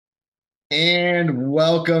And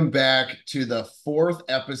welcome back to the fourth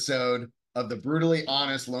episode of the Brutally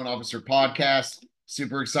Honest Loan Officer Podcast.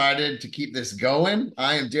 Super excited to keep this going.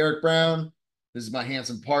 I am Derek Brown. This is my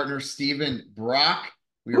handsome partner, Stephen Brock.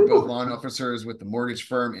 We are both Woo! loan officers with the mortgage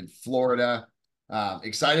firm in Florida.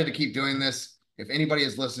 Excited to keep doing this. If anybody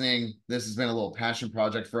is listening, this has been a little passion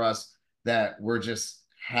project for us that we're just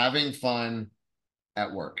having fun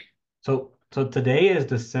at work. So today is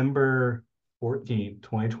December 14th,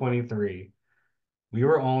 2023. We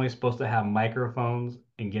were only supposed to have microphones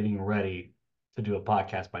and getting ready to do a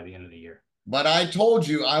podcast by the end of the year. But I told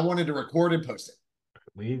you I wanted to record and post it.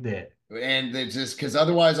 We did. And it's just because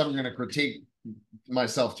otherwise I'm going to critique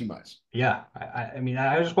myself too much. Yeah.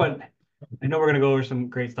 I just want, I know we're gonna go over some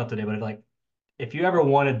great stuff today, but like if you ever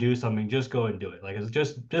want to do something, just go and do it. Like it's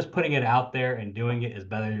just putting it out there and doing it is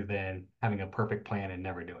better than having a perfect plan and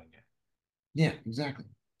never doing it. Yeah, exactly.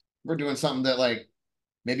 We're doing something that like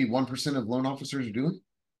maybe 1% of loan officers are doing,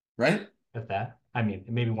 right? If that, I mean,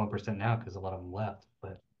 maybe 1% now because a lot of them left,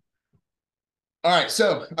 but All right.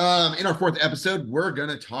 So in our fourth episode, we're going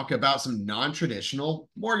to talk about some non-traditional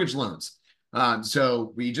mortgage loans.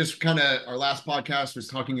 So we just kind of, our last podcast was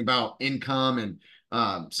talking about income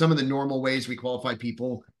and some of the normal ways we qualify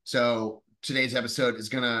people. So today's episode is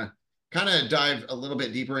going to kind of dive a little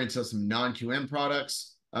bit deeper into some non-QM products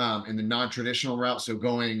and the non-traditional route. So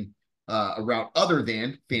going a route other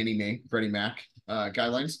than Fannie Mae, Freddie Mac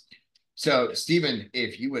guidelines. So Stephen,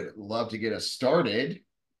 if you would love to get us started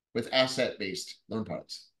with asset-based loan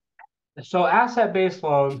products. so asset-based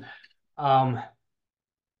loan, um,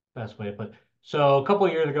 best way to put it. So a couple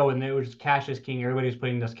of years ago when it was cash is king, everybody was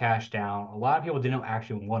putting this cash down. A lot of people didn't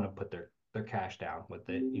actually want to put their cash down with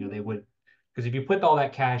it. You know, they would because if you put all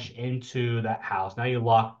that cash into that house, now you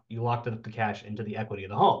locked up the cash into the equity of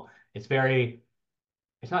the home. It's very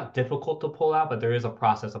it's not difficult to pull out, but there is a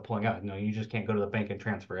process of pulling out. You know, you just can't go to the bank and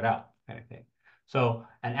transfer it out, kind of thing. So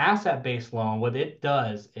an asset-based loan, what it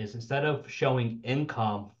does is instead of showing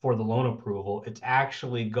income for the loan approval, it's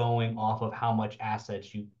actually going off of how much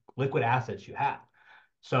liquid assets you have.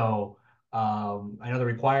 So I know the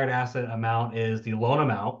required asset amount is the loan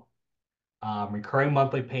amount, recurring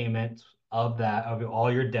monthly payments of that, of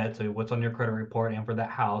all your debt, so what's on your credit report and for that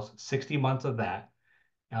house, 60 months of that,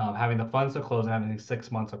 having the funds to close and having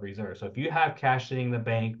 6 months of reserve. So if you have cash sitting in the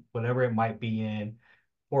bank, whatever it might be in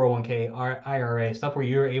 401k, IRA, stuff where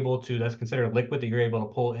you're able to, that's considered liquid that you're able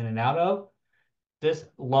to pull in and out of, this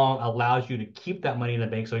loan allows you to keep that money in the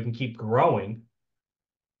bank so it can keep growing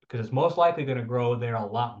because it's most likely going to grow there a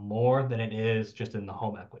lot more than it is just in the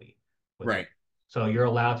home equity with Right. it. So you're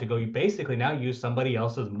allowed to go, you basically now use somebody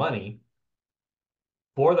else's money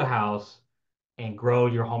for the house and grow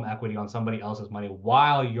your home equity on somebody else's money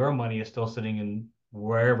while your money is still sitting in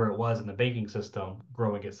wherever it was in the banking system,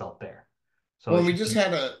 growing itself there. So Well, it's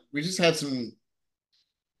we just had some,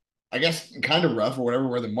 I guess, kind of rough or whatever,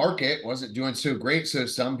 where the market wasn't doing so great. So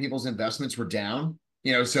some people's investments were down.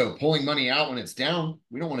 So pulling money out when it's down,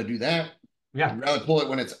 we don't want to do that. yeah, We'd rather pull it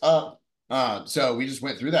when it's up. So we just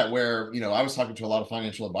went through that where, I was talking to a lot of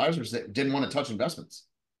financial advisors that didn't want to touch investments.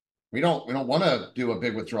 We don't want to do a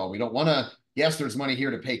big withdrawal. We don't want to, yes, there's money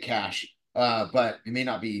here to pay cash, but it may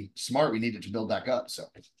not be smart. We need it to build back up. So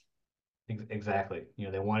exactly. You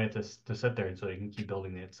know, they want it to sit there and so they can keep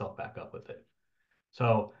building itself back up with it.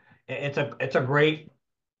 So it's a great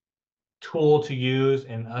tool to use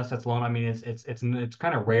and us that's loan. I mean, it's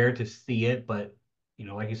kind of rare to see it, but you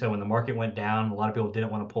know, like you said, when the market went down, a lot of people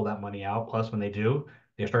didn't want to pull that money out. Plus, when they do,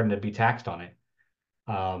 they're starting to be taxed on it.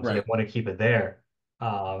 So they right. want to keep it there,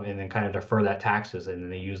 and then kind of defer that taxes, and then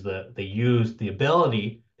they use the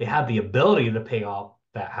ability they have the ability to pay off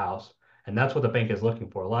that house, and that's what the bank is looking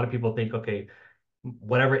for. A lot of people think, okay,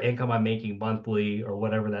 whatever income I'm making monthly or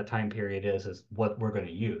whatever that time period is what we're going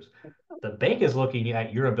to use. The bank is looking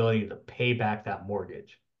at your ability to pay back that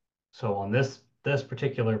mortgage. So on this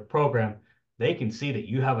particular program, they can see that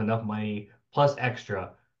you have enough money plus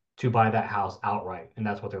extra to buy that house outright, and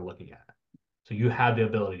that's what they're looking at. So you have the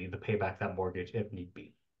ability to pay back that mortgage if need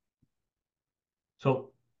be.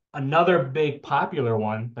 So another big popular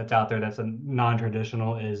one that's out there that's a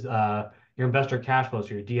non-traditional is your investor cash flows,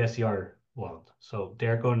 your DSCR loans. So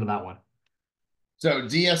Derek, go into that one. So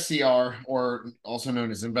DSCR, or also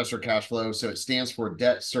known as investor cash flow, so it stands for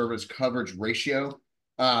debt service coverage ratio.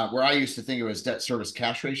 Where I used to think it was debt service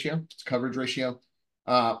cash ratio, it's coverage ratio.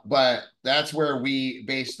 But that's where we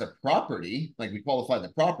base the property, like we qualify the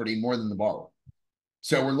property more than the borrower.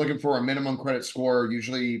 So we're looking for a minimum credit score,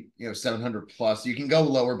 usually 700 plus. You can go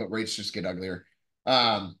lower, but rates just get uglier.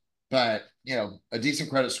 But a decent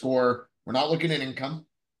credit score. We're not looking at income.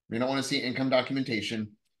 We don't want to see income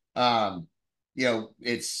documentation. Um,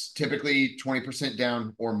 it's typically 20%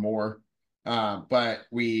 down or more. But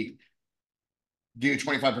we do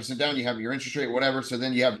 25% down, you have your interest rate, whatever. So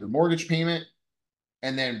then you have your mortgage payment.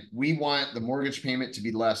 And then we want the mortgage payment to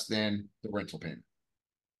be less than the rental payment.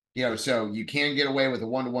 So you can get away with a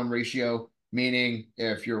 1-to-1 ratio, meaning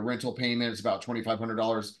if your rental payment is about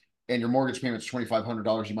 $2,500 and your mortgage payment is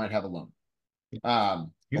 $2,500, you might have a loan. A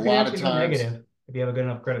You can lot of actually go times, negative if you have a good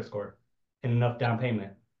enough credit score and enough down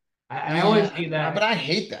payment. I always see yeah, but that I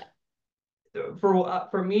hate that.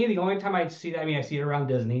 for me, the only time I see that, I mean, I see it around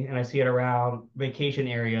Disney and I see it around vacation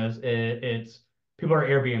areas. It's people are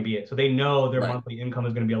Airbnb it, so they know their Right, monthly income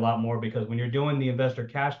is going to be a lot more because when you're doing the investor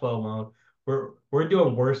cash flow loan, we're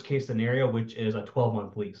doing worst case scenario, which is a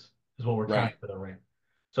 12-month lease, is what we're right. counting for the rent.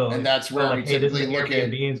 So And if that's we're where like, we hey, this is typically an look at,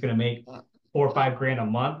 Airbnb and it's going to make 4 or 5 grand a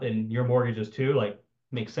month, and your mortgage is two, like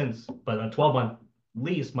makes sense. But a 12-month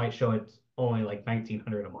lease might show it's only like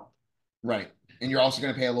 1,900 a month. right. And you're also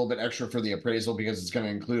going to pay a little bit extra for the appraisal because it's going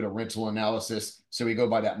to include a rental analysis. So we go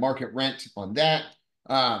by that market rent on that.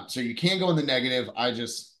 So you can go in the negative.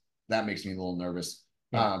 That makes me a little nervous.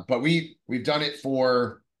 Yeah. But we've done it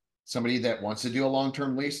for somebody that wants to do a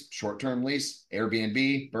long-term lease, short-term lease,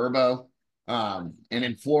 Airbnb, Burbo. And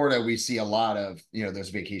in Florida, we see a lot of, those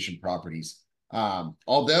vacation properties.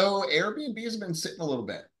 Although Airbnb has been sitting a little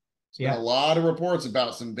bit. There's been a Yeah. lot of reports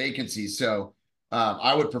about some vacancies. So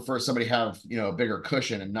I would prefer somebody have, a bigger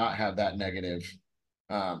cushion and not have that negative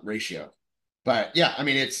ratio. But yeah, I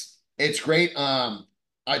mean, it's great.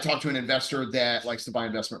 I talked to an investor that likes to buy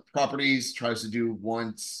investment properties, tries to do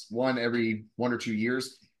one every 1 or 2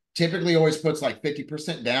 years. Typically always puts like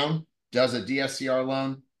 50% down, does a DSCR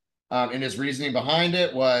loan. And his reasoning behind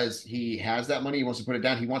it was he has that money, he wants to put it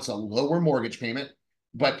down. He wants a lower mortgage payment,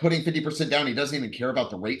 but putting 50% down, he doesn't even care about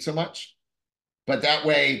the rate so much. But that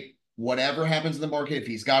way, whatever happens in the market, if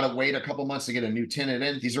he's got to wait a couple months to get a new tenant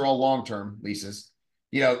in, these are all long-term leases.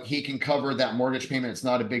 He can cover that mortgage payment. It's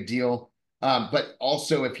not a big deal. But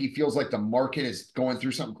also, if he feels like the market is going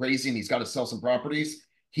through something crazy and he's got to sell some properties,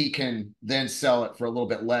 he can then sell it for a little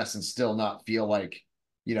bit less and still not feel like,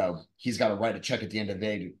 he's got to write a check at the end of the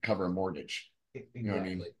day to cover a mortgage. You know what I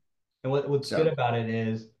mean? Exactly. And what's good So, about it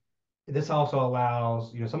is this also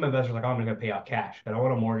allows, some investors are like, oh, I'm going to pay out cash. I don't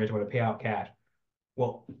want a mortgage. I want to pay out cash.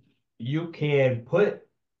 Well, you can put,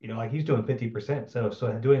 like he's doing 50%. So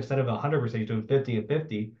doing instead of 100%, he's doing 50 and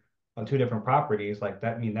 50 on two different properties. Like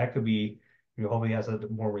that, I mean, that could be, hopefully he has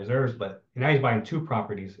more reserves, but now he's buying two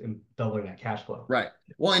properties and doubling that cash flow. right.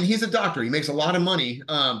 Well, and he's a doctor. He makes a lot of money,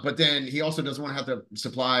 but then he also doesn't want to have to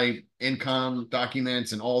supply income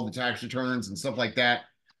documents and all the tax returns and stuff like that.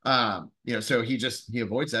 So he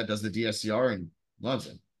avoids that, does the DSCR and loves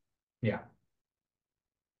it. Yeah,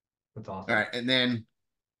 that's All awesome. right, and then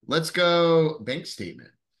let's go bank statement.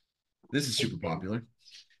 This is super popular.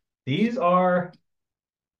 These are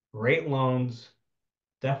great loans,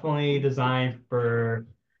 definitely designed for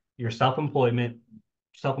your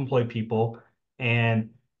self-employed people. And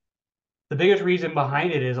the biggest reason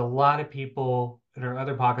behind it is a lot of people in our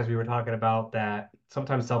other podcasts we were talking about that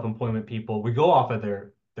sometimes self-employment people, we go off of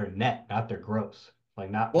their net, not their gross.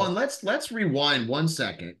 Like not Well, and let's rewind 1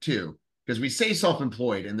 second too, because we say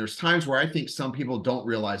self-employed, and there's times where I think some people don't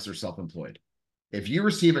realize they're self-employed. If you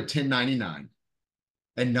receive a 1099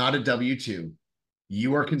 and not a W-2,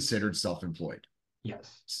 you are considered self-employed.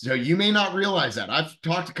 yes. So you may not realize that. I've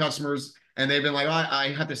talked to customers and they've been like, oh,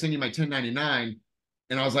 I have to send you my 1099.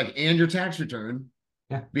 And I was like, and your tax return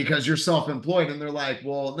Yeah. because you're self-employed. And they're like,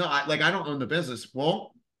 well, no, I don't own the business.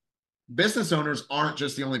 Well, business owners aren't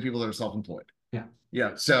just the only people that are self-employed. Yeah.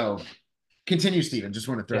 Yeah. So continue, Stephen. Just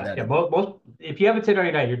want to throw Yeah. that Yeah. in there. Most if you have a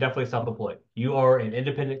 1099, you're definitely self-employed. You are an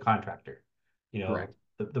independent contractor. You know, Correct.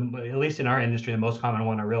 at least in our industry, the most common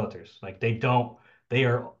one are realtors. Like they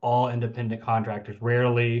are all independent contractors.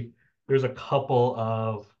 Rarely, there's a couple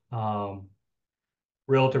of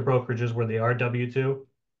realtor brokerages where they are W-2,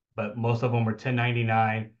 but most of them are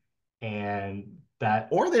 1099, and that,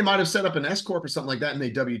 Or they might have set up an S corp or something like that and they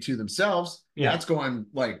W-2 themselves. yeah, That's going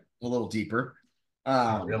like a little deeper.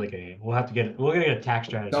 not really getting it. We're gonna get a tax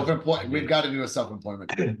strategist Self-employed. one We've day. got to do a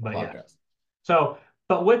self-employment But yeah. podcast. So,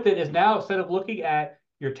 but with it is now instead of looking at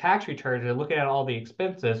your tax returns and looking at all the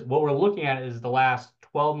expenses, what we're looking at is the last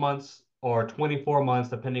 12 months or 24 months,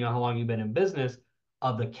 depending on how long you've been in business,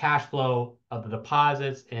 of the cash flow of the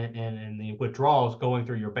deposits and the withdrawals going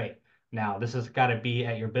through your bank. Now, this has got to be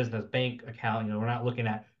at your business bank account. We're not looking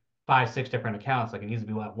at 5, 6 different accounts. Like it needs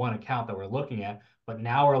to be at one account that we're looking at. But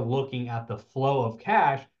now we're looking at the flow of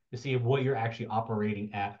cash to see what you're actually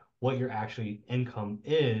operating at, what your actually income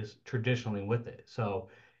is traditionally with it. So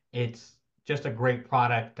it's just a great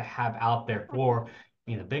product to have out there for.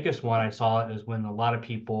 The biggest one I saw is when a lot of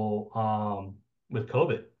people with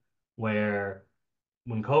COVID, where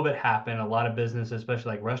when COVID happened, a lot of businesses,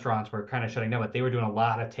 especially like restaurants, were kind of shutting down, but they were doing a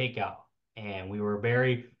lot of takeout. And we were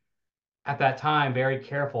at that time, very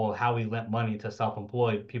careful how we lent money to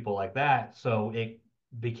self-employed people like that. So it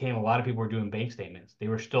became a lot of people were doing bank statements. They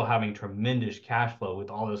were still having tremendous cash flow with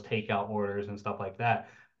all those takeout orders and stuff like that.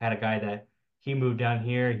 I had a guy that he moved down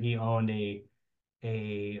here. He owned a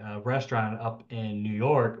restaurant up in New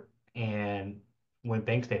York and went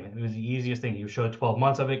bank statement. It was the easiest thing. He showed 12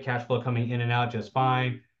 months of it, cash flow coming in and out just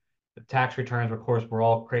fine. The tax returns, of course, were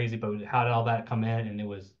all crazy, but how did all that come in? And it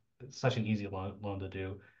was such an easy loan to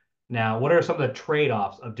do. Now, what are some of the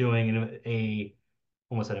trade-offs of doing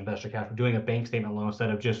almost an investor cash, doing a bank statement loan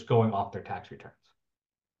instead of just going off their tax returns?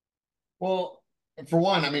 Well, for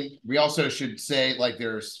one, I mean, we also should say like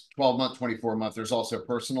there's 12-month, 24-month. There's also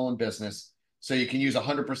personal and business. So you can use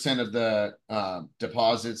 100% of the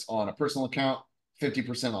deposits on a personal account,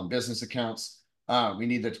 50% on business accounts. We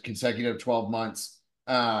need the consecutive 12 months.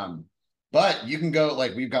 But you can go,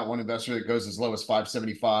 like we've got one investor that goes as low as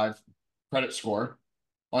 575 credit score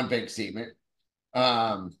on bank statement.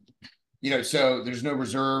 So there's no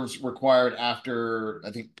reserves required after,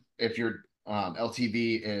 I think if your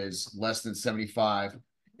LTV is less than 75,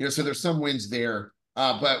 so there's some wins there.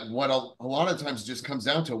 But what a lot of times it just comes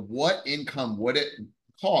down to what income would it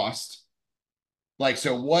cost? Like,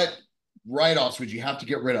 so what write-offs would you have to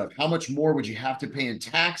get rid of? How much more would you have to pay in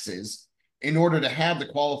taxes in order to have the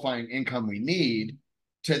qualifying income we need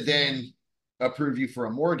to then approve you for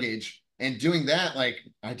a mortgage? And doing that, like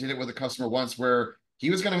I did it with a customer once where he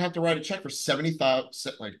was going to have to write a check for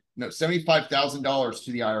 $75,000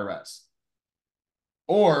 to the IRS.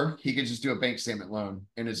 Or he could just do a bank statement loan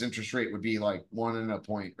and his interest rate would be like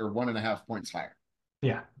 1.5 points higher.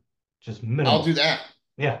 Yeah, just minimal. I'll do that.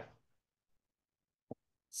 Yeah.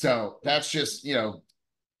 So that's just, if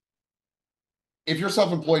you're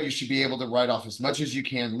self-employed, you should be able to write off as much as you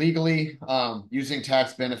can legally, using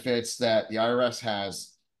tax benefits that the IRS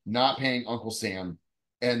has, not paying Uncle Sam.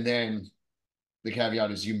 And then the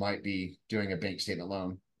caveat is you might be doing a bank statement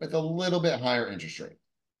loan with a little bit higher interest rate.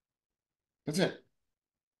 That's it.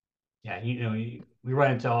 Yeah, we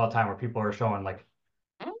run into all the time where people are showing like,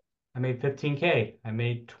 I made 15K, I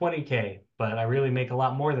made 20K, but I really make a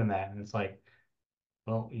lot more than that. And it's like,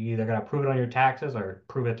 well, you either got to prove it on your taxes or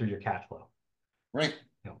prove it through your cash flow. Right.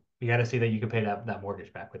 You got to see that you can pay that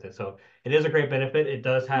mortgage back with it. So it is a great benefit. It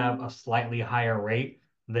does have a slightly higher rate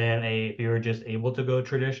than if you were just able to go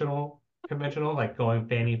traditional, conventional, like going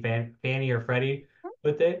Fannie or Freddie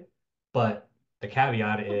with it. But the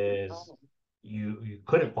caveat is you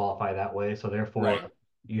couldn't qualify that way, so therefore Right.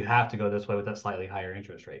 you have to go this way with that slightly higher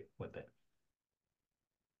interest rate with it.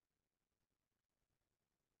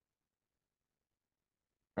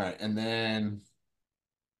 All right. And then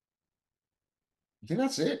I think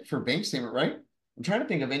that's it for bank statement, right? I'm trying to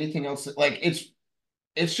think of anything else. Like it's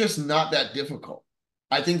just not that difficult.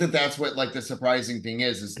 I think that that's what like the surprising thing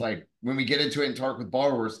is like when we get into it and talk with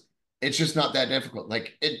borrowers, it's just not that difficult.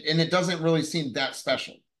 Like it doesn't really seem that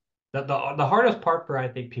special. The hardest part for I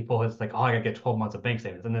think people is like, oh, I gotta get 12 months of bank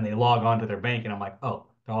statements, and then they log on to their bank, and I'm like, oh,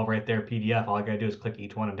 they're all right there, PDF. All I gotta do is click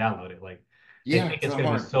each one and download it. Like they Yeah, think it's it's not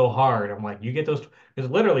gonna be hard. so hard. I'm like, you get those because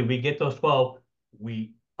literally we get those 12,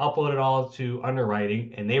 we upload it all to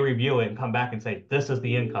underwriting, and they review it and come back and say, this is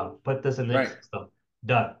the income. Put this in the Right. system.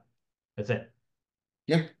 Done. That's it.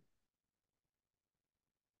 Yeah.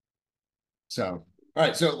 So, all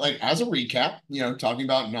right. So, like, as a recap, talking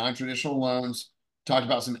about non-traditional loans, talked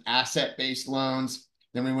about some asset-based loans.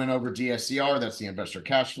 Then we went over DSCR, that's the investor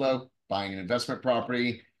cash flow, buying an investment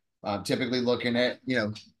property, typically looking at,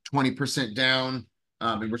 20% down.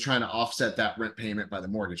 And we're trying to offset that rent payment by the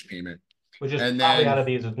mortgage payment. Which is And probably out then, of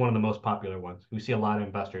these is one of the most popular ones. We see a lot of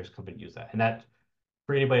investors come and use that. And that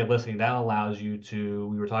for anybody listening, that allows you to,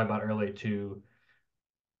 we were talking about earlier, to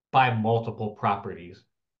buy multiple properties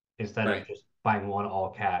instead of right, just buying one all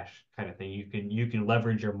cash kind of thing. You can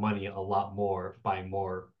leverage your money a lot more buying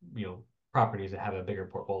more, properties that have a bigger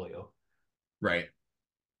portfolio. right.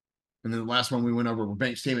 And then the last one we went over were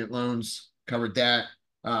bank statement loans, covered that,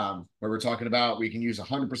 where we're talking about we can use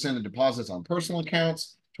 100% of deposits on personal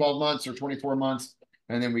accounts, 12 months or 24 months,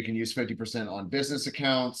 and then we can use 50% on business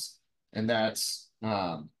accounts, and that's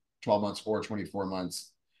 12 months or 24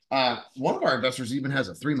 months. One of our investors even has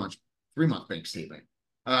a 3-month bank statement,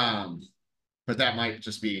 but that might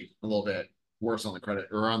just be a little bit worse on the credit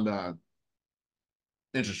or on the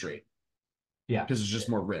interest rate Yeah. because it's just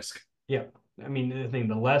more risk. Yeah. I mean,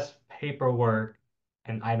 the less paperwork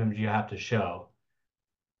and items you have to show,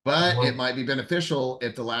 but it Well, might be beneficial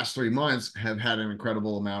if the last 3 months have had an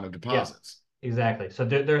incredible amount of yeah, deposits. exactly. So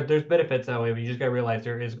there's benefits that way, but you just gotta realize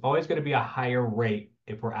there is always going to be a higher rate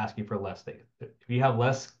if we're asking for less things. If you have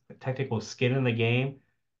less technical skin in the game,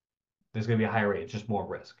 there's going to be a higher rate. It's just more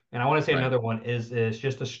risk. And I want to say Right. another one is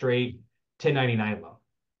just a straight 1099 loan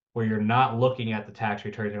where you're not looking at the tax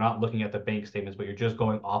returns, you're not looking at the bank statements, but you're just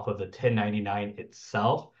going off of the 1099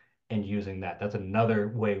 itself and using that. That's another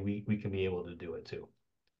way we can be able to do it too.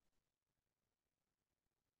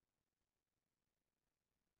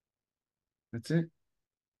 That's it.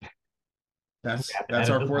 We That's have to that's edit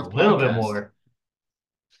our this a fourth little bit podcast. more.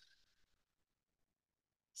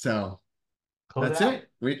 So Close it that's out. it.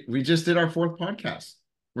 We just did our fourth podcast.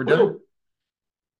 We're done. Woo!